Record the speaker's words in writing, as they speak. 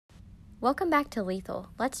Welcome back to Lethal.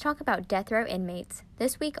 Let's talk about death row inmates.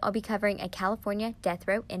 This week I'll be covering a California death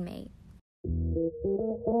row inmate.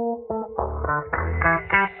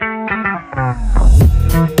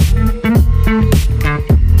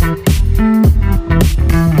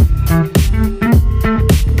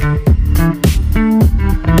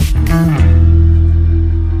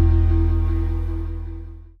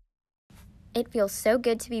 It feels so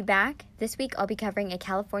good to be back. This week I'll be covering a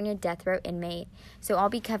California death row inmate. So I'll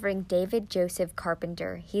be covering David Joseph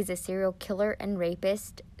Carpenter. He's a serial killer and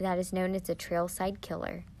rapist that is known as a trailside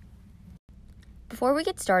killer. Before we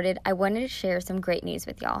get started, I wanted to share some great news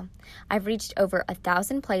with y'all. I've reached over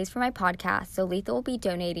 1,000 plays for my podcast, so Lethal will be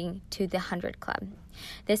donating to the 100 Club.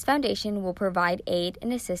 This foundation will provide aid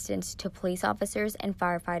and assistance to police officers and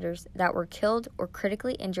firefighters that were killed or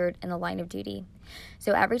critically injured in the line of duty.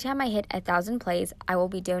 So every time I hit 1,000 plays, I will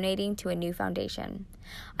be donating to a new foundation.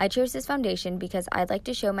 I chose this foundation because I'd like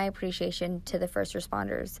to show my appreciation to the first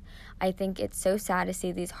responders. I think it's so sad to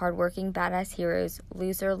see these hardworking, badass heroes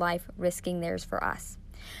lose their life risking theirs for us.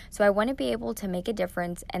 So I want to be able to make a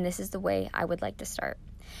difference, and this is the way I would like to start.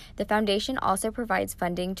 The foundation also provides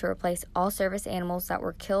funding to replace all service animals that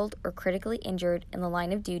were killed or critically injured in the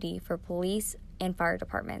line of duty for police and fire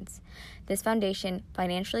departments. This foundation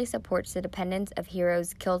financially supports the dependents of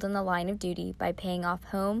heroes killed in the line of duty by paying off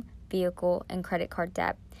home, vehicle, and credit card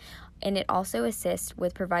debt. And it also assists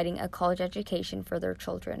with providing a college education for their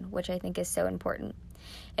children, which I think is so important.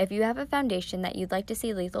 If you have a foundation that you'd like to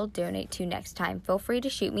see Lethal donate to next time, feel free to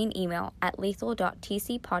shoot me an email at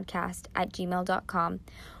lethal.tcpodcast@gmail.com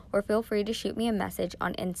or feel free to shoot me a message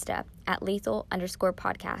on Insta at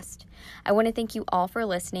lethal_podcast. I want to thank you all for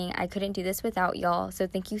listening. I couldn't do this without y'all, so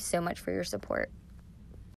thank you so much for your support.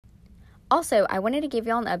 Also, I wanted to give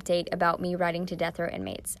y'all an update about me writing to death row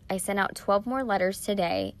inmates. I sent out 12 more letters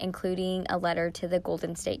today, including a letter to the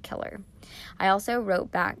Golden State Killer. I also wrote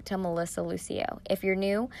back to Melissa Lucio. If you're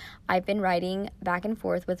new, I've been writing back and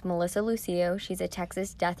forth with Melissa Lucio. She's a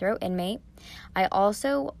Texas death row inmate. I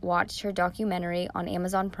also watched her documentary on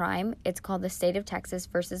Amazon Prime. It's called The State of Texas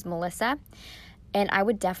versus Melissa. And I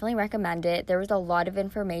would definitely recommend it. There was a lot of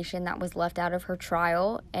information that was left out of her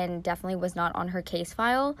trial and definitely was not on her case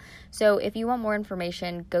file. So if you want more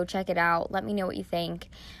information, go check it out. Let me know what you think.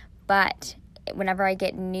 But whenever I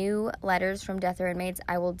get new letters from death row inmates,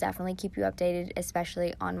 I will definitely keep you updated,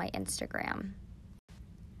 especially on my Instagram.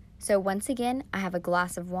 So once again, I have a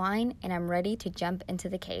glass of wine and I'm ready to jump into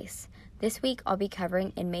the case. This week, I'll be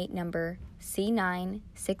covering inmate number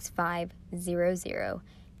C96500.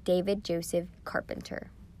 David Joseph Carpenter.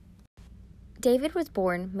 David was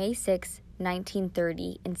born May 6,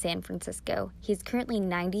 1930 in San Francisco. He's currently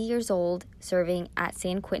 90 years old, serving at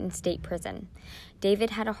San Quentin State Prison. David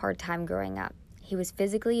had a hard time growing up. He was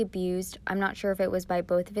physically abused. I'm not sure if it was by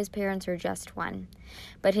both of his parents or just one.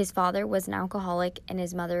 But his father was an alcoholic and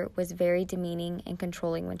his mother was very demeaning and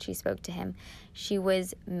controlling when she spoke to him. She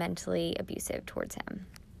was mentally abusive towards him.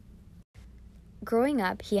 Growing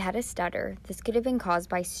up, he had a stutter. This could have been caused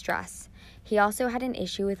by stress. He also had an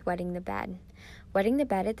issue with wetting the bed. Wetting the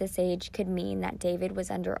bed at this age could mean that David was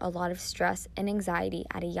under a lot of stress and anxiety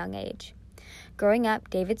at a young age. Growing up,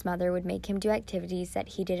 David's mother would make him do activities that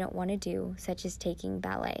he didn't want to do, such as taking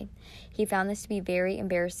ballet. He found this to be very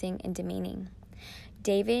embarrassing and demeaning.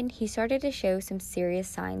 David, he started to show some serious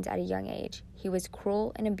signs at a young age. He was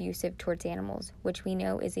cruel and abusive towards animals, which we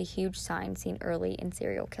know is a huge sign seen early in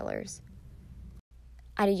serial killers.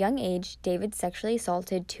 At a young age, David sexually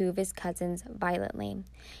assaulted 2 of his cousins violently.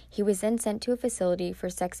 He was then sent to a facility for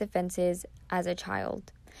sex offenses as a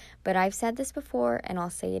child. But I've said this before, and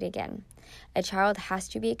I'll say it again. A child has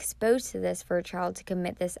to be exposed to this for a child to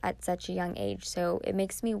commit this at such a young age. So it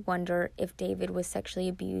makes me wonder if David was sexually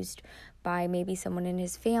abused by maybe someone in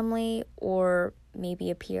his family or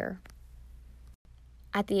maybe a peer.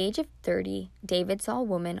 At the age of 30, David saw a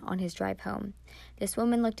woman on his drive home. This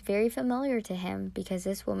woman looked very familiar to him because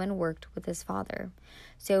this woman worked with his father.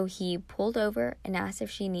 So he pulled over and asked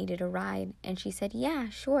if she needed a ride, and she said, "Yeah,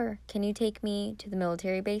 sure. Can you take me to the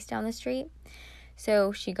military base down the street?"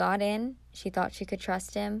 So she got in. She thought she could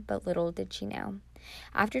trust him, but little did she know.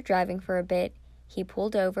 After driving for a bit, he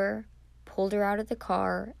pulled over, pulled her out of the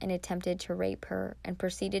car, and attempted to rape her and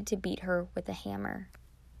proceeded to beat her with a hammer.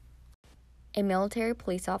 A military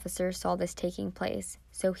police officer saw this taking place,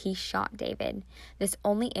 so he shot David. This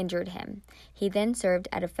only injured him. He then served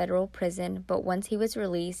at a federal prison, but once he was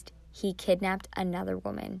released, he kidnapped another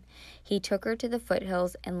woman. He took her to the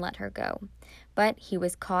foothills and let her go. But he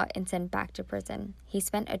was caught and sent back to prison. He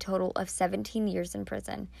spent a total of 17 years in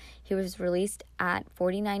prison. He was released at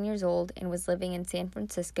 49 years old and was living in San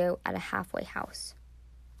Francisco at a halfway house.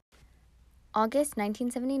 August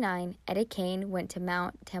 1979, Etta Kane went to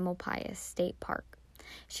Mount Tamalpais State Park.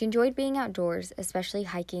 She enjoyed being outdoors, especially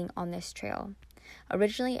hiking on this trail.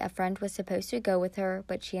 Originally, a friend was supposed to go with her,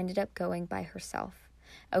 but she ended up going by herself.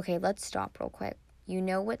 Okay, let's stop real quick. You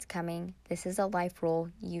know what's coming. This is a life rule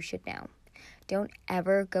you should know. Don't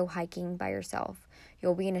ever go hiking by yourself.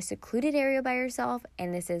 You'll be in a secluded area by yourself,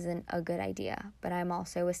 and this isn't a good idea. But I'm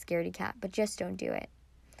also a scaredy cat, but just don't do it.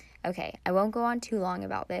 Okay, I won't go on too long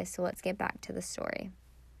about this, so let's get back to the story.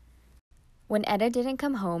 When Etta didn't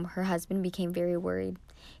come home, her husband became very worried.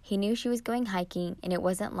 He knew she was going hiking, and it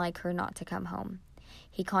wasn't like her not to come home.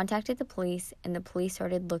 He contacted the police, and the police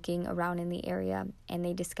started looking around in the area, and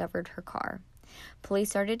they discovered her car.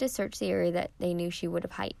 Police started to search the area that they knew she would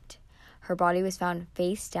have hiked. Her body was found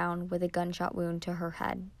face down with a gunshot wound to her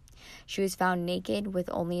head. She was found naked with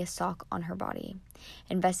only a sock on her body.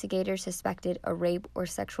 Investigators suspected a rape or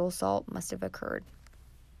sexual assault must have occurred.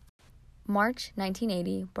 March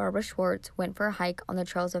 1980, Barbara Schwartz went for a hike on the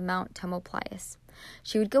trails of Mount Tamalpais.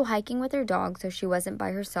 She would go hiking with her dog so she wasn't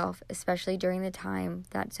by herself, especially during the time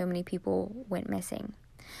that so many people went missing.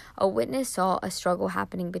 A witness saw a struggle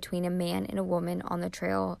happening between a man and a woman on the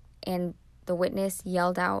trail, and the witness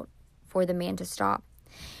yelled out for the man to stop.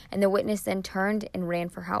 And the witness then turned and ran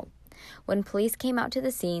for help. When police came out to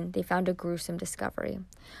the scene, they found a gruesome discovery.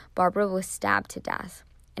 Barbara was stabbed to death.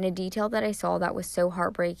 And a detail that I saw that was so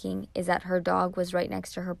heartbreaking is that her dog was right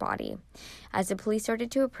next to her body. As the police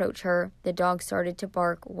started to approach her, the dog started to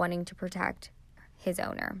bark, wanting to protect his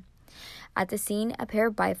owner. At the scene, a pair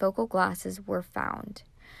of bifocal glasses were found.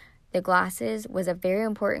 The glasses was a very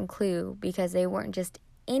important clue because they weren't just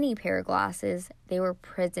any pair of glasses, they were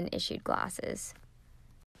prison-issued glasses.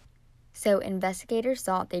 So investigators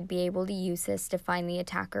thought they'd be able to use this to find the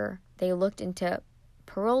attacker. They looked into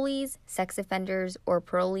parolees, sex offenders, or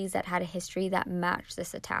parolees that had a history that matched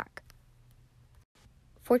this attack.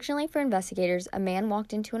 Fortunately for investigators, a man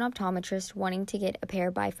walked into an optometrist wanting to get a pair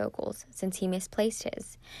of bifocals since he misplaced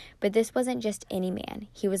his. But this wasn't just any man,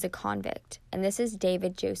 he was a convict, and this is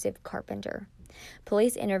David Joseph Carpenter.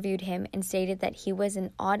 Police interviewed him and stated that he was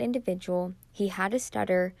an odd individual, he had a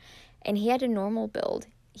stutter, and he had a normal build.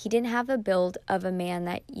 He didn't have a build of a man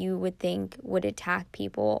that you would think would attack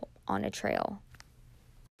people on a trail.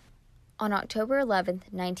 On October 11,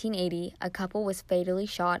 1980, a couple was fatally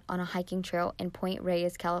shot on a hiking trail in Point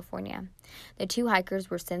Reyes, California. The two hikers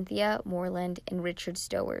were Cynthia Moreland and Richard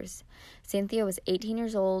Stowers. Cynthia was 18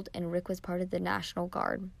 years old and Rick was part of the National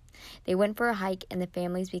Guard. They went for a hike and the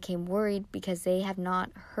families became worried because they have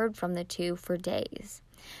not heard from the two for days.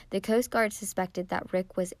 The Coast Guard suspected that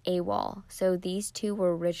Rick was AWOL, so these two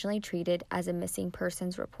were originally treated as a missing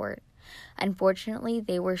persons report. Unfortunately,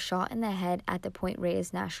 they were shot in the head at the Point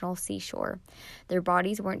Reyes National Seashore. Their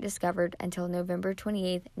bodies weren't discovered until November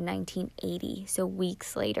 28, 1980, so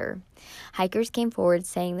weeks later. Hikers came forward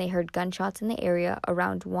saying they heard gunshots in the area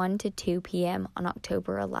around 1 to 2 p.m. on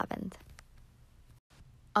October 11th.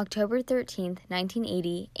 October 13,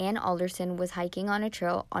 1980, Ann Alderson was hiking on a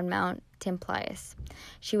trail on Mount Tamalpais.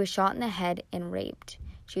 She was shot in the head and raped.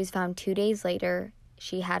 She was found 2 days later.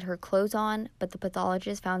 She had her clothes on, but the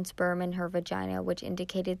pathologist found sperm in her vagina, which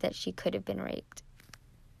indicated that she could have been raped.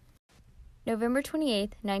 November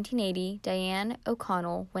 28, 1980, Diane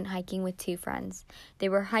O'Connell went hiking with two friends. They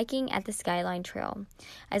were hiking at the Skyline Trail.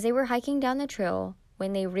 As they were hiking down the trail,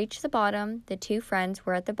 when they reached the bottom, the two friends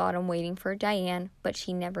were at the bottom waiting for Diane, but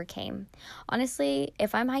she never came. Honestly,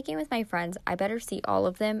 if I'm hiking with my friends, I better see all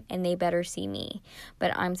of them and they better see me.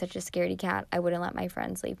 But I'm such a scaredy cat, I wouldn't let my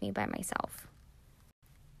friends leave me by myself.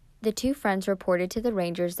 The two friends reported to the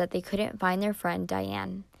rangers that they couldn't find their friend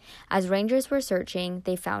Diane. As rangers were searching,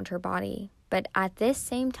 they found her body. But at this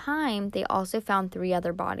same time, they also found 3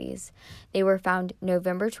 other bodies. They were found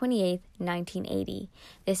November 28, 1980.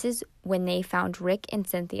 This is when they found Rick and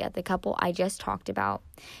Cynthia, the couple I just talked about.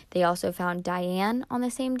 They also found Diane on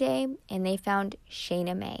the same day, and they found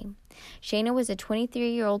Shayna May. Shayna was a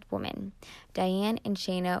 23-year-old woman. Diane and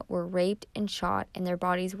Shayna were raped and shot, and their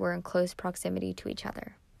bodies were in close proximity to each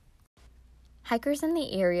other. Hikers in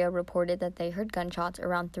the area reported that they heard gunshots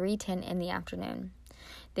around 3:10 in the afternoon.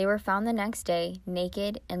 They were found the next day,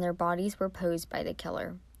 naked, and their bodies were posed by the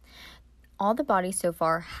killer. All the bodies so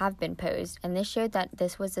far have been posed, and this showed that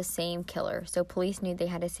this was the same killer, so police knew they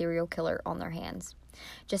had a serial killer on their hands.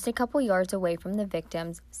 Just a couple yards away from the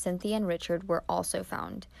victims, Cynthia and Richard were also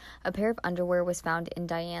found. A pair of underwear was found in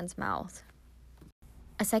Diane's mouth.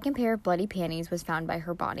 A second pair of bloody panties was found by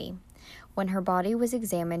her body. When her body was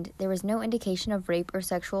examined, there was no indication of rape or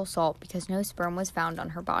sexual assault because no sperm was found on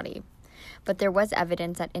her body. but there was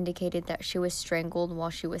evidence that indicated that she was strangled while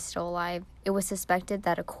she was still alive. It was suspected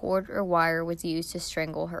that a cord or wire was used to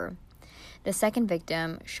strangle her. The second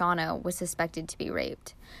victim, Shauna, was suspected to be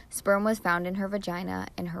raped. Sperm was found in her vagina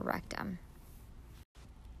and her rectum.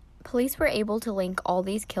 Police were able to link all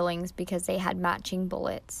these killings because they had matching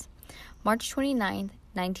bullets. March 29,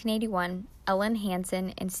 1981, Ellen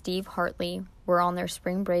Hansen and Steve Hartley were on their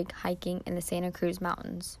spring break hiking in the Santa Cruz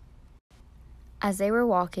Mountains. As they were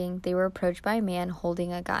walking, they were approached by a man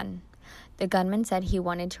holding a gun. The gunman said he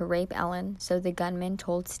wanted to rape Ellen, so the gunman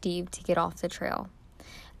told Steve to get off the trail.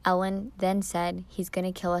 Ellen then said, "He's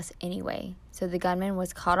going to kill us anyway." So the gunman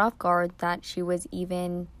was caught off guard that she was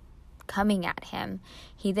even coming at him.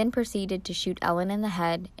 He then proceeded to shoot Ellen in the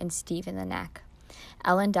head and Steve in the neck.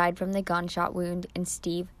 Ellen died from the gunshot wound and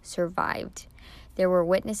Steve survived. There were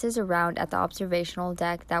witnesses around at the observational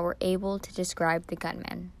deck that were able to describe the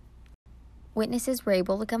gunman. Witnesses were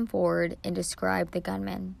able to come forward and describe the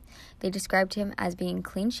gunman. They described him as being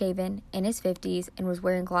clean-shaven, in his 50s, and was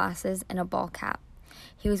wearing glasses and a ball cap.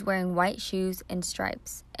 He was wearing white shoes and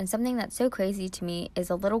stripes. And something that's so crazy to me is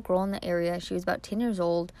a little girl in the area, she was about 10 years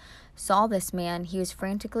old, saw this man. He was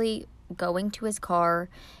frantically going to his car,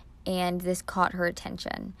 and this caught her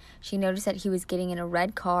attention. She noticed that he was getting in a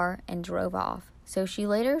red car and drove off. So she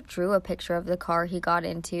later drew a picture of the car he got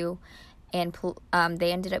into, and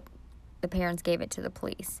the parents gave it to the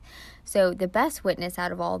police. So the best witness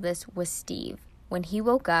out of all this was Steve. When he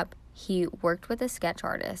woke up, he worked with a sketch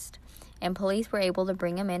artist, and police were able to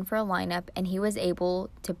bring him in for a lineup, and he was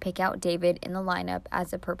able to pick out David in the lineup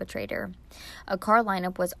as a perpetrator. A car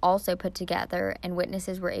lineup was also put together, and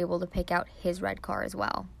witnesses were able to pick out his red car as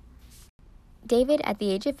well. David, at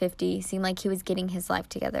the age of 50, seemed like he was getting his life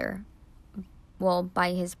together,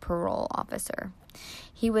 by his parole officer.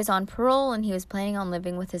 He was on parole and he was planning on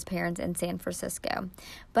living with his parents in San Francisco,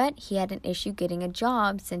 but he had an issue getting a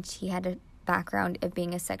job since he had a background of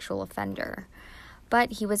being a sexual offender.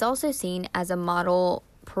 But he was also seen as a model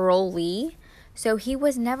parolee, so he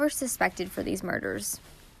was never suspected for these murders.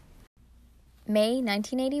 May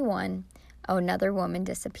 1981, another woman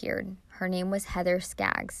disappeared. Her name was Heather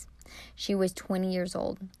Skaggs. She was 20 years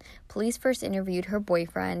old. Police first interviewed her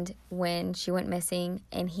boyfriend when she went missing,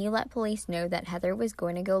 and he let police know that Heather was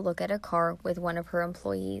going to go look at a car with one of her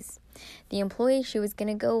employees. The employee she was going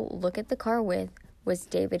to go look at the car with was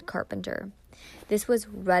David Carpenter. This was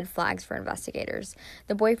red flags for investigators.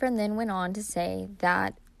 The boyfriend then went on to say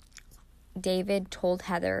that David told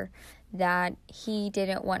Heather that he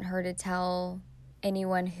didn't want her to tell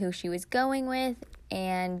anyone who she was going with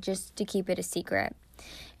and just to keep it a secret.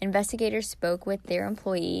 Investigators spoke with their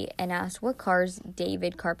employee and asked what cars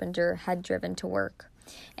David Carpenter had driven to work.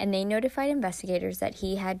 And they notified investigators that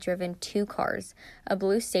he had driven 2 cars, a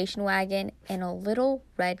blue station wagon and a little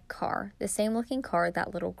red car, the same looking car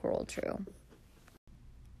that little girl drew.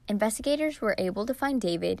 Investigators were able to find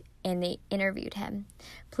David, and they interviewed him.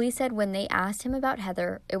 Police said when they asked him about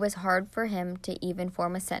Heather, it was hard for him to even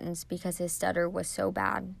form a sentence because his stutter was so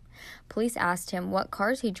bad. Police asked him what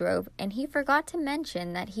cars he drove, and he forgot to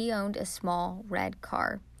mention that he owned a small red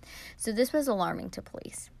car. So this was alarming to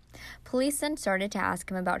police. Police then started to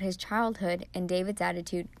ask him about his childhood, and David's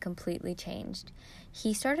attitude completely changed.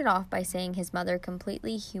 He started off by saying his mother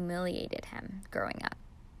completely humiliated him growing up.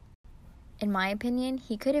 In my opinion,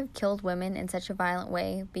 he could have killed women in such a violent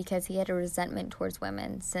way because he had a resentment towards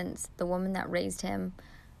women since the woman that raised him,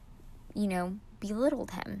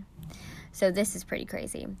 belittled him. So this is pretty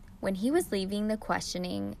crazy. When he was leaving the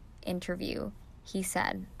questioning interview, he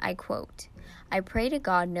said, I quote, "I pray to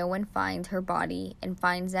God no one finds her body and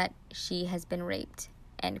finds that she has been raped,"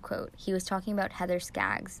 end quote. He was talking about Heather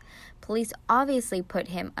Skaggs. Police obviously put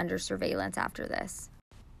him under surveillance after this.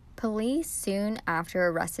 Police soon after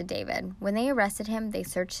arrested David. When they arrested him, they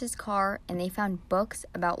searched his car and they found books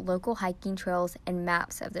about local hiking trails and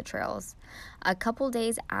maps of the trails. A couple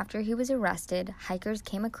days after he was arrested, hikers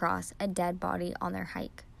came across a dead body on their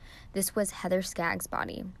hike. This was Heather Skaggs'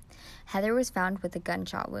 body. Heather was found with a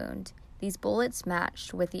gunshot wound. These bullets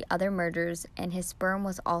matched with the other murders, and his sperm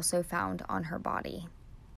was also found on her body.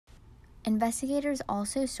 Investigators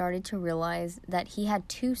also started to realize that he had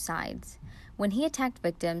 2 sides. When he attacked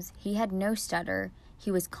victims, he had no stutter,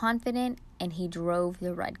 he was confident, and he drove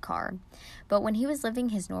the red car. But when he was living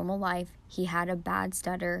his normal life, he had a bad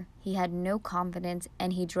stutter, he had no confidence,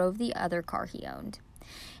 and he drove the other car he owned.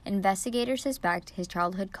 Investigators suspect his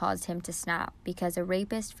childhood caused him to snap because a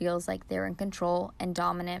rapist feels like they're in control and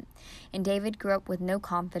dominant, and David grew up with no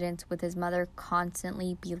confidence with his mother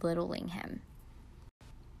constantly belittling him.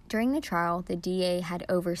 During the trial, the DA had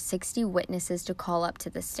over 60 witnesses to call up to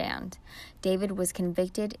the stand. David was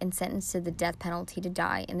convicted and sentenced to the death penalty to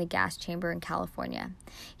die in the gas chamber in California.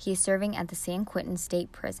 He is serving at the San Quentin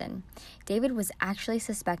State Prison. David was actually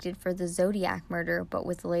suspected for the Zodiac murder, but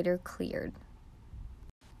was later cleared.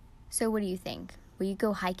 So what do you think? Will you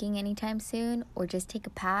go hiking anytime soon, or just take a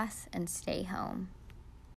pass and stay home?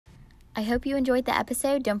 I hope you enjoyed the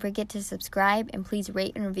episode. Don't forget to subscribe and please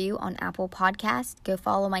rate and review on Apple Podcasts. Go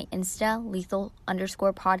follow my Insta,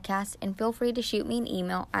 lethal_podcast, and feel free to shoot me an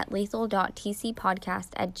email at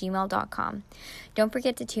lethal.tcpodcast@gmail.com. Don't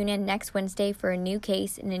forget to tune in next Wednesday for a new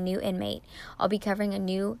case and a new inmate. I'll be covering a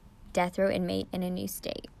new death row inmate in a new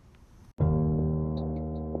state.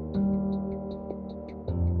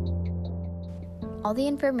 All the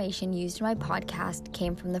information used in my podcast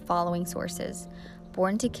came from the following sources: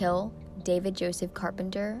 Born to Kill, David Joseph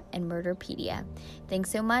Carpenter, and Murderpedia.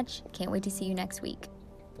 Thanks so much. Can't wait to see you next week.